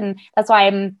us that. And that's why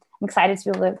I'm excited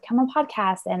to be able to come on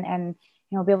podcast and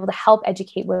be able to help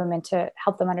educate women, to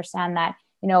help them understand that,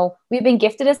 we've been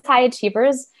gifted as high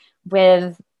achievers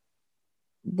with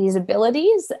these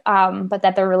abilities, but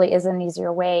that there really is an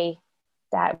easier way,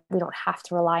 that we don't have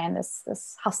to rely on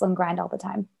this hustle and grind all the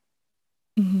time.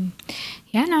 Mm-hmm.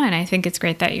 Yeah, no, and I think it's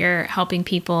great that you're helping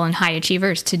people and high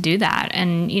achievers to do that.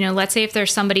 And, let's say if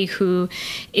there's somebody who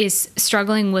is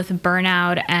struggling with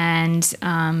burnout and,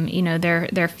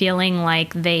 they're feeling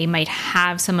like they might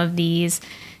have some of these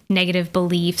negative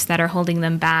beliefs that are holding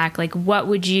them back. Like, what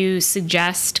would you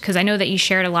suggest? Because I know that you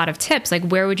shared a lot of tips. Like,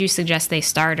 where would you suggest they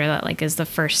start, or that like is the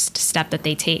first step that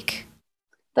they take?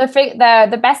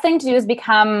 The best thing to do is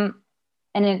become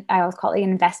I always call it an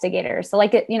investigator. So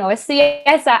like, a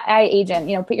CSI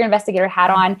agent, put your investigator hat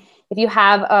on. If you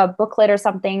have a booklet or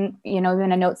something, in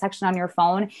a note section on your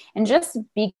phone, and just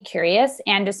be curious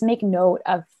and just make note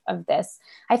of this.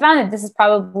 I found that this is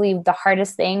probably the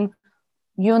hardest thing.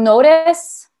 You'll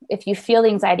notice if you feel the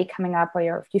anxiety coming up,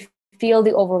 or if you feel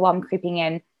the overwhelm creeping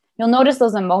in, you'll notice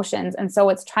those emotions. And so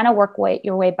it's trying to work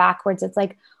your way backwards. It's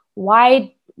like,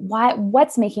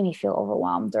 what's making me feel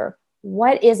overwhelmed, or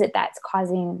what is it that's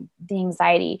causing the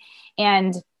anxiety?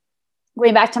 And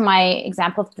going back to my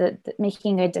example of the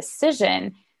making a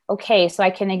decision. Okay, so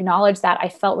I can acknowledge that I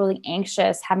felt really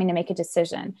anxious having to make a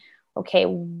decision. Okay,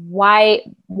 why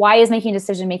is making a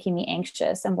decision making me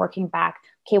anxious? And working back.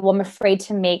 Okay, well, I'm afraid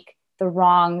to make the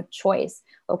wrong choice.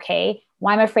 Okay,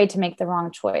 why am I afraid to make the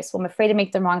wrong choice? Well, I'm afraid to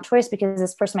make the wrong choice because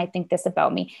this person might think this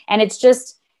about me. And it's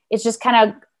just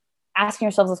kind of asking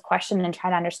yourselves this question and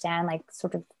trying to understand, like,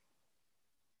 sort of,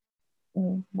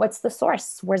 what's the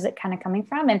source? Where's it kind of coming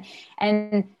from?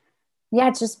 And yeah,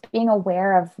 it's just being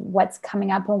aware of what's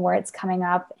coming up and where it's coming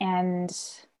up. And,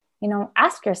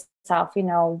 ask yourself,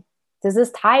 does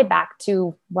this tie back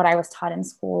to what I was taught in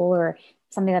school, or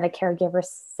something that a caregiver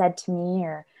said to me,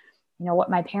 or,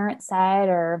 what my parents said,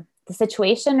 or the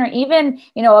situation, or even,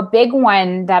 a big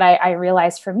one that I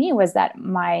realized for me was that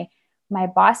my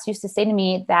boss used to say to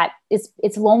me that it's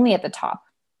lonely at the top.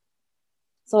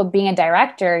 So being a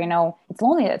director, it's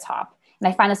lonely at the top. And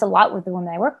I find this a lot with the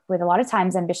women I work with. A lot of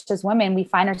times, ambitious women, we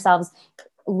find ourselves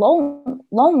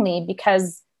lonely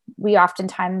because we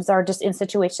oftentimes are just in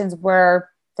situations where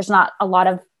there's not a lot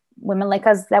of women like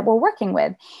us that we're working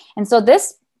with. And so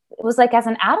this, it was like, as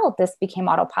an adult, this became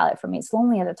autopilot for me. It's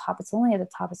lonely at the top. It's lonely at the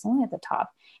top. It's lonely at the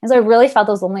top. And so I really felt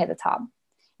it was lonely at the top.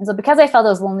 And so because I felt it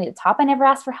was lonely at the top, I never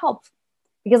asked for help,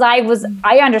 because I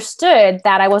understood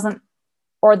that I wasn't,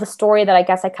 or the story that I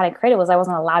guess I kind of created was I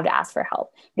wasn't allowed to ask for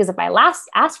help, because if I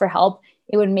asked for help,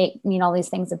 it would mean all these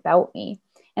things about me.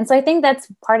 And so I think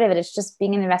that's part of it. It's just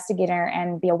being an investigator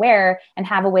and be aware and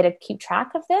have a way to keep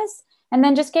track of this. And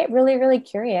then just get really, really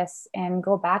curious and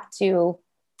go back to,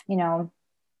 where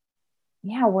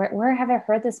have I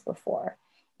heard this before?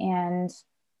 And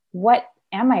what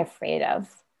am I afraid of?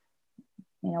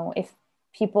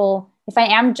 If I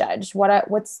am judged, what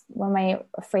am I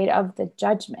afraid of the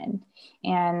judgment?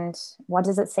 And what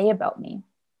does it say about me?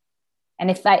 And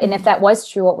if that was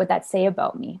true, what would that say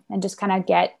about me? And just kind of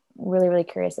get really, really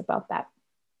curious about that.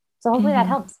 So hopefully that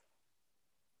helps.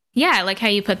 Yeah, I like how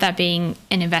you put that, being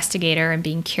an investigator and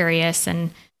being curious,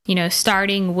 and,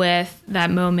 starting with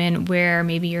that moment where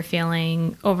maybe you're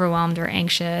feeling overwhelmed or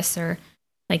anxious, or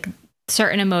like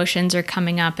certain emotions are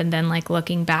coming up, and then like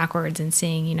looking backwards and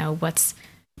seeing, what's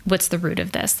the root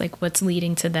of this? Like, what's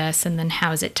leading to this? And then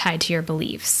how is it tied to your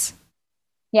beliefs?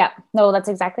 Yeah, no, that's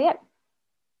exactly it.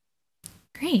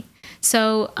 Great.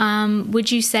 So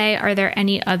would you say, are there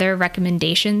any other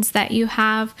recommendations that you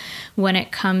have when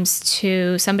it comes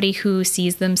to somebody who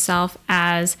sees themselves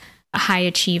as a high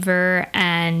achiever,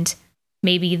 and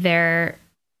maybe they're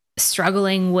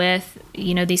struggling with,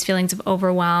 these feelings of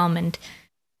overwhelm and,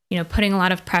 putting a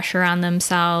lot of pressure on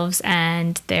themselves,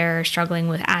 and they're struggling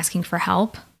with asking for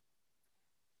help?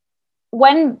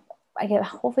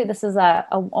 Hopefully this is a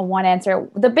one answer.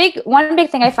 One big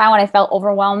thing I found when I felt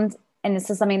overwhelmed, and this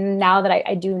is something now that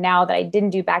I do now that I didn't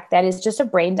do back then, is just a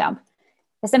brain dump.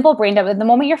 A simple brain dump. At the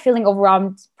moment you're feeling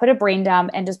overwhelmed, put a brain dump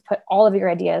and just put all of your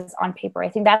ideas on paper. I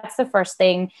think that's the first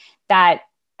thing that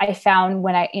I found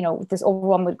when this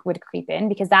overwhelm would creep in,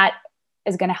 because that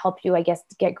is going to help you, I guess,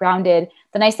 get grounded.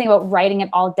 The nice thing about writing it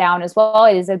all down as well,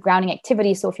 it is a grounding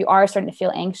activity. So if you are starting to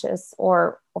feel anxious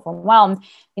or overwhelmed,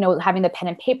 having the pen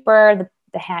and paper,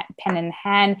 the pen in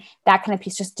hand, that kind of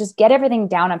piece, just get everything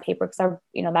down on paper, because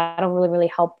that'll really,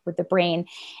 really help with the brain.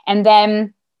 And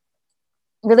then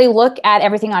really look at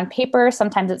everything on paper.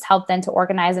 Sometimes it's helped then to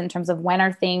organize it in terms of when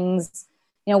are things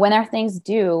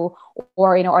due,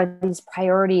 or, are these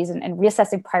priorities, and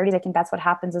reassessing priorities. I think that's what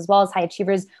happens as well as high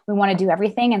achievers. We want to do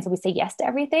everything. And so we say yes to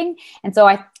everything. And so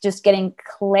I just getting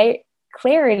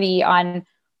clarity on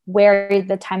where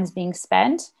the time is being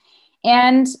spent.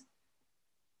 And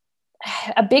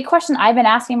a big question I've been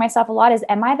asking myself a lot is,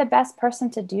 am I the best person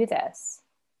to do this?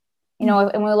 And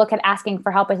when we look at asking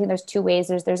for help, I think there's two ways.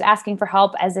 There's asking for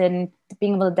help as in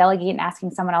being able to delegate and asking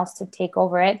someone else to take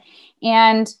over it.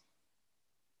 And,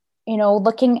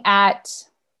 looking at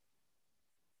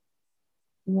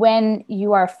when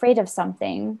you are afraid of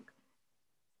something,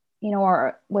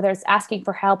 or whether it's asking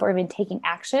for help or even taking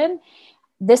action.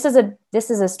 This is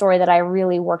a story that I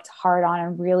really worked hard on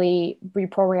and really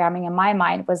reprogramming in my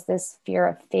mind, was this fear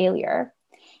of failure,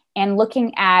 and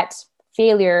looking at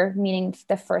failure meaning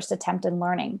the first attempt in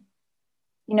learning.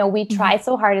 We try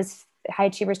so hard as high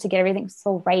achievers to get everything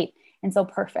so right and so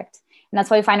perfect. And that's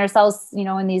why we find ourselves,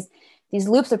 in these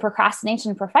loops of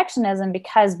procrastination and perfectionism,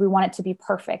 because we want it to be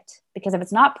perfect. Because if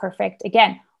it's not perfect,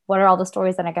 again, what are all the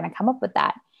stories that are going to come up with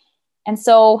that? And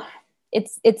so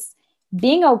it's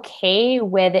being okay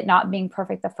with it not being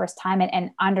perfect the first time,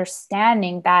 and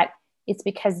understanding that it's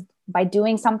because by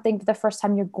doing something for the first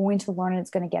time, you're going to learn and it's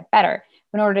going to get better.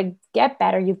 In order to get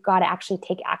better, you've got to actually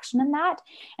take action in that.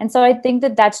 And so I think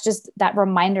that that's just that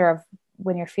reminder of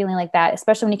when you're feeling like that,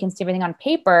 especially when you can see everything on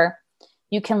paper,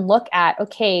 you can look at,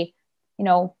 okay,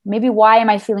 maybe why am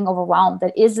I feeling overwhelmed?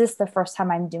 That is this the first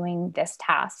time I'm doing this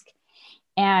task?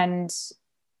 And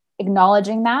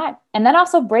acknowledging that, and then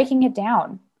also breaking it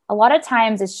down. A lot of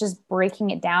times it's just breaking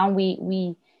it down.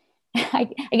 We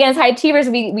again, as high achievers,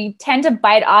 we tend to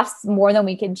bite off more than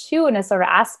we can chew in a sort of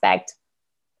aspect.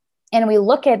 And we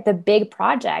look at the big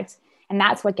project, and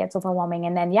that's what gets overwhelming.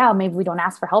 And then, maybe we don't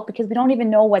ask for help because we don't even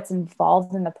know what's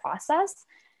involved in the process.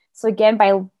 So again,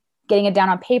 by getting it down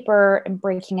on paper and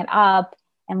breaking it up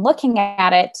and looking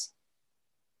at it,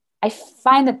 I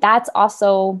find that that's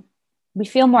also, we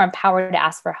feel more empowered to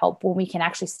ask for help when we can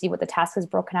actually see what the task is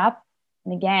broken up.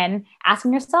 And again,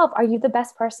 asking yourself, are you the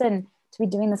best person to be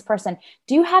doing this person?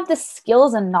 Do you have the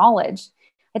skills and knowledge?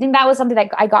 I think that was something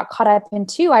that I got caught up in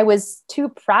too. I was too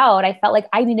proud. I felt like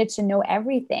I needed to know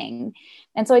everything.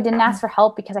 And so I didn't ask for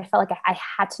help because I felt like I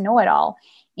had to know it all.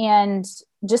 And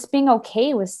just being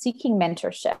okay with seeking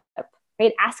mentorship,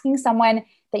 right? Asking someone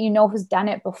that who's done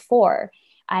it before.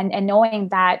 and knowing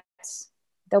that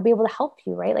they'll be able to help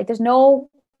you, right? Like there's no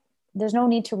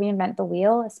need to reinvent the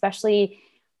wheel, especially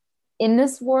in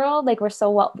this world. Like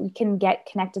we can get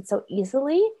connected so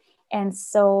easily. And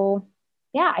so,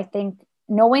 yeah, I think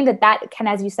knowing that can,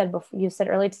 as you said before, you said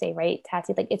earlier today, right,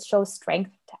 Tati, like it shows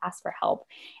strength to ask for help.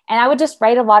 And I would just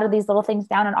write a lot of these little things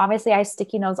down. And obviously I have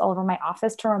sticky notes all over my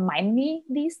office to remind me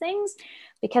these things,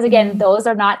 because again, those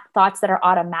are not thoughts that are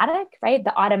automatic, right?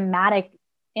 The automatic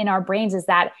in our brains is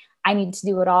that I need to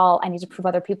do it all. I need to prove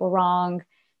other people wrong.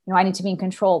 I need to be in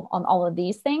control on all of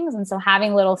these things. And so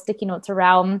having little sticky notes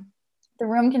around the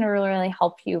room can really, really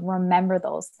help you remember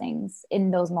those things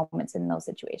in those moments, in those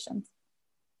situations.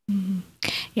 Mm-hmm.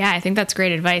 Yeah, I think that's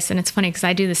great advice. And it's funny because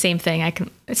I do the same thing. I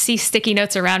can see sticky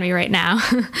notes around me right now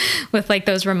with like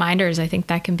those reminders. I think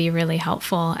that can be really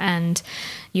helpful. And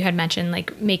you had mentioned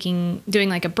like doing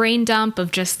like a brain dump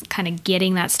of just kind of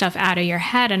getting that stuff out of your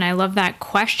head. And I love that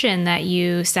question that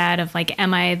you said of like,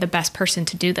 am I the best person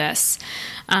to do this?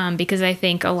 Because I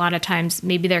think a lot of times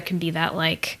maybe there can be that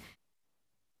like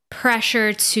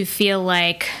pressure to feel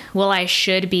like, well, I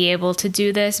should be able to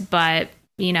do this. But,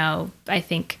 I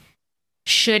think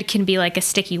should can be like a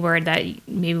sticky word that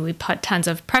maybe we put tons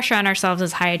of pressure on ourselves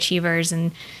as high achievers.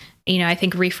 And, I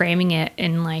think reframing it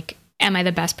in like, am I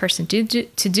the best person to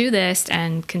do this?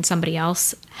 And can somebody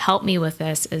else help me with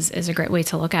this is a great way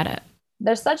to look at it.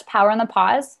 There's such power in the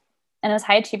pause. And as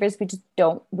high achievers, we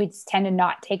just tend to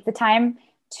not take the time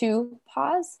to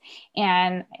pause.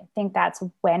 And I think that's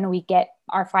when we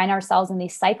find ourselves in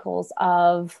these cycles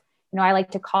of, I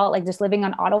like to call it like just living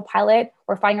on autopilot,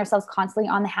 or finding ourselves constantly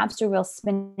on the hamster wheel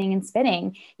spinning and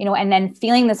spinning, and then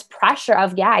feeling this pressure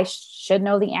of, yeah, I should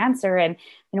know the answer. And,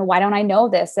 why don't I know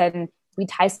this? And we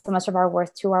tie so much of our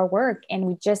worth to our work, and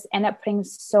we just end up putting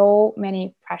so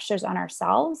many pressures on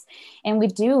ourselves. And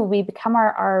we become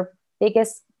our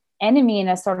biggest enemy in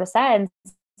a sort of sense,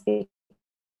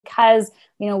 because,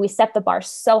 we set the bar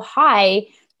so high.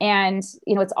 And,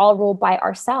 it's all ruled by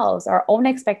ourselves, our own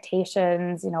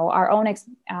expectations, our own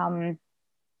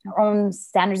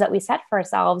standards that we set for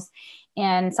ourselves.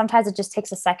 And sometimes it just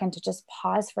takes a second to just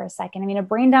pause for a second. I mean, a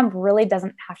brain dump really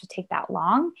doesn't have to take that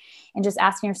long, and just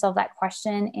asking yourself that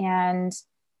question. And,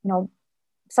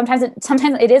 sometimes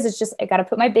it is, it's just, I got to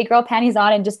put my big girl panties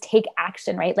on and just take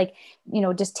action, right? Like,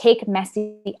 just take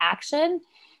messy action,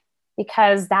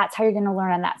 because that's how you're going to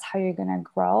learn, and that's how you're going to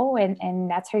grow, and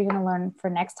that's how you're going to learn for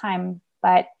next time.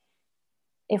 But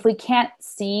if we can't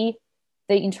see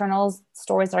the internal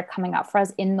stories that are coming up for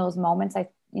us in those moments,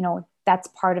 that's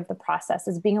part of the process,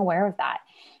 is being aware of that,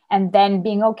 and then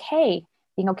being okay,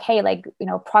 like,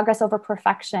 progress over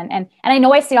perfection. And I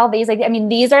know I see all these, like, I mean,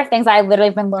 these are things I literally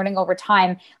have been learning over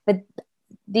time, but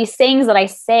these things that I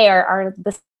say are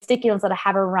the sticky notes that I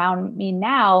have around me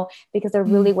now, because I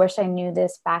really wish I knew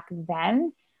this back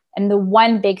then. And the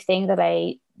one big thing that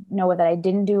I know that I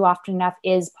didn't do often enough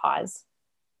is pause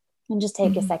and just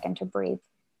take a second to breathe,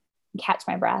 catch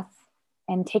my breath,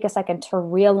 and take a second to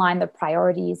realign the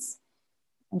priorities,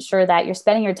 ensure that you're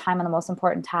spending your time on the most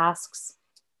important tasks,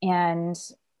 and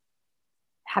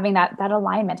having that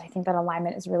alignment. I think that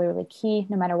alignment is really, really key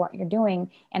no matter what you're doing.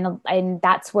 And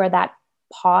that's where that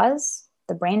pause,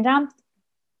 the brain dump,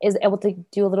 is able to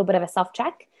do a little bit of a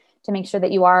self-check to make sure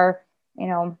that you are,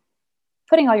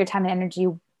 putting all your time and energy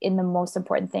in the most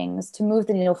important things, to move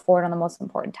the needle forward on the most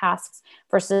important tasks,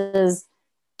 versus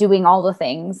doing all the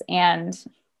things and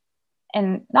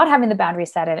not having the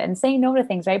boundaries set and saying no to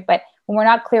things, right? But when we're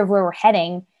not clear of where we're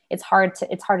heading, it's hard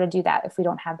to do that if we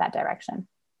don't have that direction.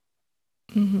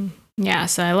 Mm-hmm. Yeah.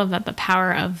 So I love that, the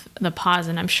power of the pause.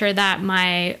 And I'm sure that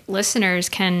my listeners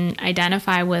can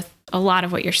identify with a lot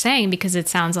of what you're saying, because it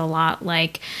sounds a lot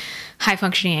like high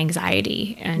functioning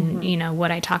anxiety and,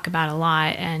 what I talk about a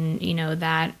lot. And,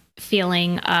 that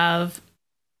feeling of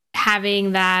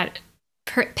having that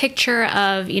picture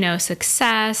of,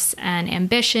 success and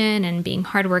ambition and being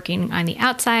hardworking on the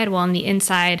outside, while on the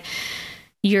inside,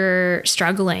 you're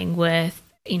struggling with,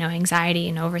 anxiety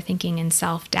and overthinking and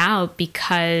self-doubt,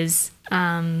 because,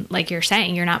 like you're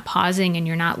saying, you're not pausing and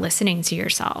you're not listening to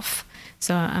yourself.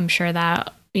 So I'm sure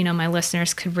that, my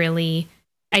listeners could really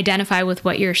identify with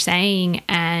what you're saying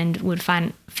and would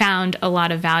found a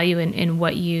lot of value in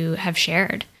what you have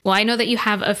shared. Well, I know that you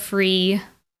have a free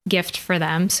gift for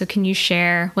them. So can you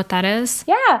share what that is?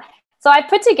 Yeah. So I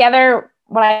put together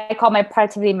what I call my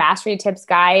productivity mastery tips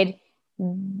guide.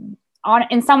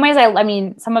 In some ways, I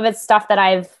mean, some of it's stuff that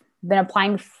I've been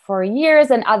applying for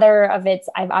years, and other of it's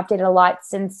I've updated a lot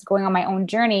since going on my own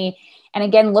journey. And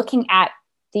again, looking at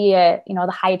the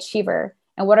high achiever,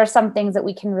 and what are some things that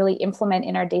we can really implement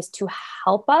in our days to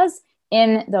help us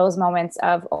in those moments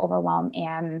of overwhelm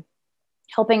and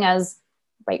helping us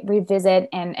revisit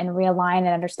and realign and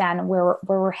understand where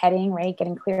we're heading, right?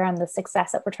 Getting clear on the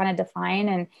success that we're trying to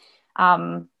define.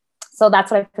 And so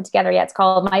that's what I put together. Yeah, it's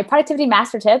called my Productivity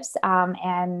Master Tips.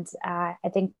 And I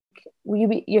think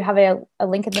you have a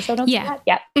link in the show notes? Yeah. For that?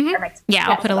 Yeah. Mm-hmm. Perfect. Yeah,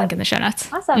 I'll put a link in the show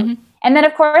notes. Awesome. Mm-hmm. And then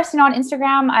of course, on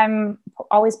Instagram, I'm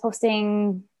always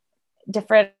posting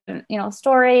different,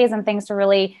 stories and things to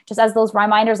really just as those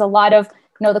reminders. A lot of,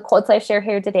 the quotes I share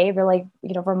here today, really,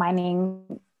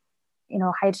 reminding,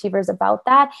 high achievers about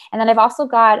that. And then I've also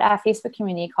got a Facebook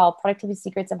community called Productivity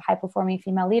Secrets of High Performing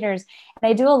Female Leaders. And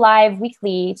I do a live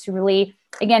weekly to really,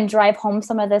 again, drive home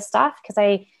some of this stuff. Cause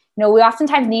we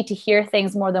oftentimes need to hear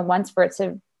things more than once for it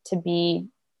to be,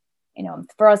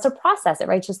 for us to process it,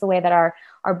 right? It's just the way that our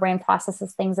brain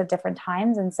processes things at different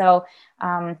times. And so,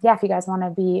 if you guys want to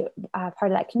be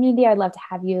part of that community, I'd love to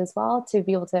have you as well to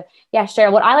be able to,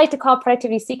 share what I like to call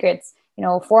productivity secrets,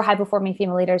 for high performing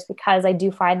female leaders, because I do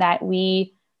find that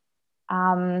we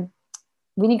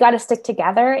got to stick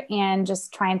together and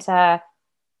just trying to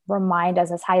remind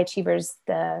us as high achievers,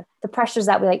 the pressures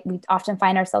that we often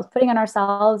find ourselves putting on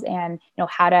ourselves and,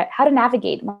 how to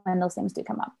navigate when those things do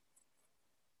come up.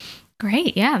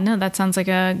 Great. Yeah, no, that sounds like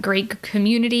a great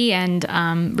community and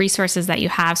resources that you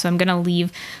have. So I'm going to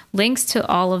leave links to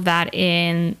all of that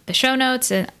in the show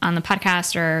notes on the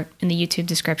podcast or in the YouTube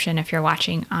description if you're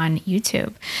watching on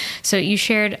YouTube. So you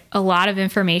shared a lot of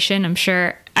information. I'm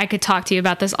sure I could talk to you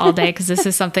about this all day because this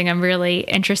is something I'm really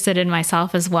interested in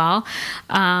myself as well.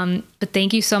 But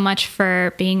thank you so much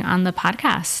for being on the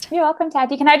podcast. You're welcome,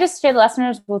 Tati. Can I just share the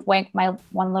listeners with my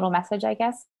one little message, I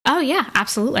guess? Oh, yeah,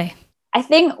 absolutely. I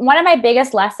think one of my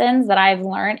biggest lessons that I've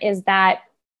learned is that,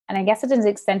 and I guess it is an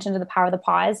extension to the power of the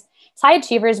pause. As high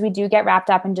achievers, we do get wrapped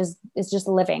up in it's just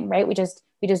living, right? We just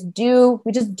do.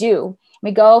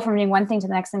 We go from doing one thing to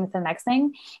the next thing to the next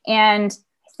thing. And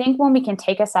I think when we can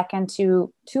take a second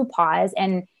to pause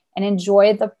and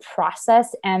enjoy the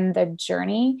process and the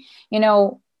journey,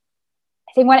 I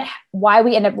think why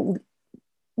we end up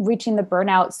reaching the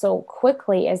burnout so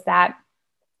quickly is that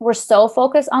we're so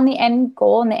focused on the end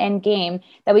goal and the end game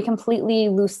that we completely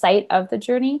lose sight of the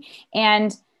journey.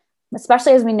 And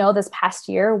especially as we know this past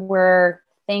year where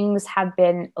things have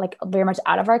been very much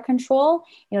out of our control,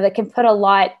 that can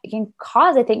it can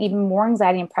cause, I think, even more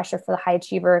anxiety and pressure for the high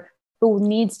achiever who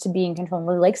needs to be in control and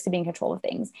really likes to be in control of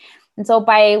things. And so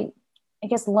by,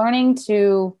 learning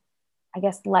to,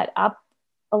 let up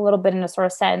a little bit in a sort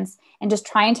of sense and just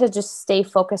trying to just stay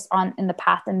focused in the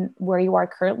path and where you are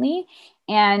currently.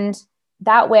 And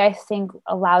that way, I think,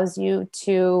 allows you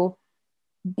to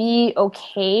be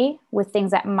okay with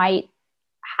things that might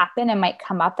happen and might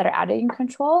come up that are out of your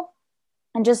control.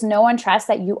 And just know and trust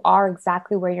that you are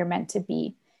exactly where you're meant to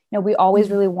be. We always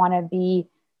really want to be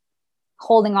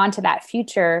holding on to that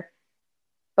future.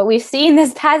 But we've seen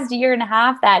this past year and a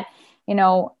half that,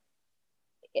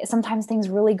 sometimes things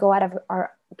really go out of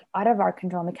our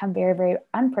control and become very, very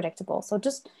unpredictable. So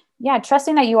just,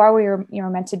 trusting that you are where you're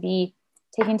meant to be,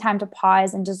 taking time to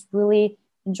pause and just really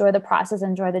enjoy the process,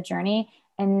 enjoy the journey,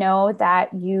 and know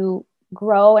that you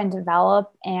grow and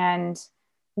develop and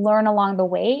learn along the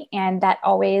way. And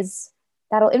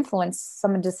that'll influence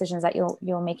some of the decisions that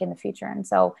you'll make in the future. And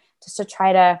so just to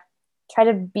try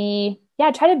to be.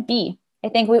 I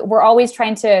think we're always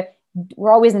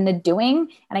in the doing.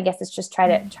 And I guess it's just try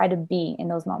to be in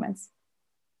those moments.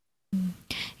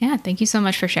 Yeah. Thank you so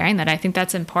much for sharing that. I think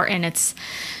that's important. It's,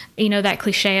 that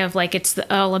cliche of it's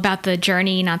all about the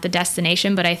journey, not the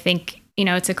destination. But I think,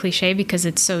 it's a cliche because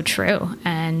it's so true.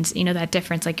 And, that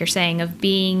difference, like you're saying, of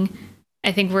being,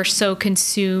 I think we're so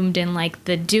consumed in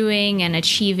the doing and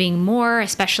achieving more,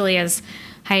 especially as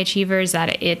high achievers,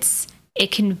 that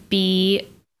it can be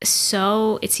it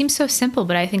seems so simple,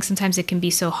 but I think sometimes it can be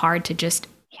so hard to just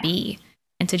be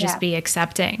and to just be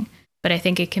accepting. But I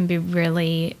think it can be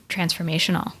really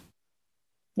transformational.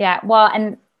 Yeah. Well,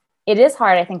 and it is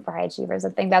hard, I think, for high achievers.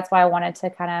 I think that's why I wanted to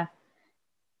kind of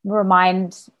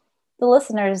remind the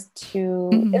listeners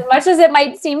to, as much as it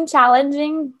might seem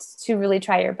challenging, to really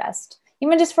try your best,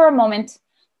 even just for a moment,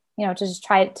 to just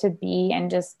try to be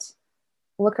and just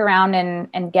look around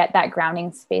and get that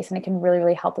grounding space. And it can really,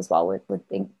 really help as well with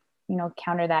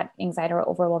counter that anxiety or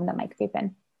overwhelm that might creep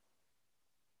in.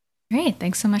 Great.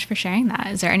 Thanks so much for sharing that.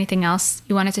 Is there anything else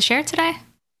you wanted to share today?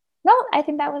 No, I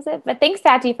think that was it. But thanks,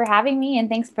 Tati, for having me. And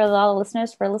thanks for all the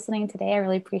listeners for listening today. I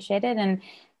really appreciate it. And,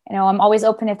 I'm always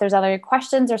open if there's other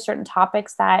questions or certain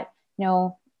topics that,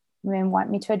 you may want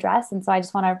me to address. And so I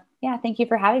just want to, thank you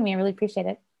for having me. I really appreciate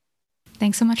it.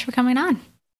 Thanks so much for coming on.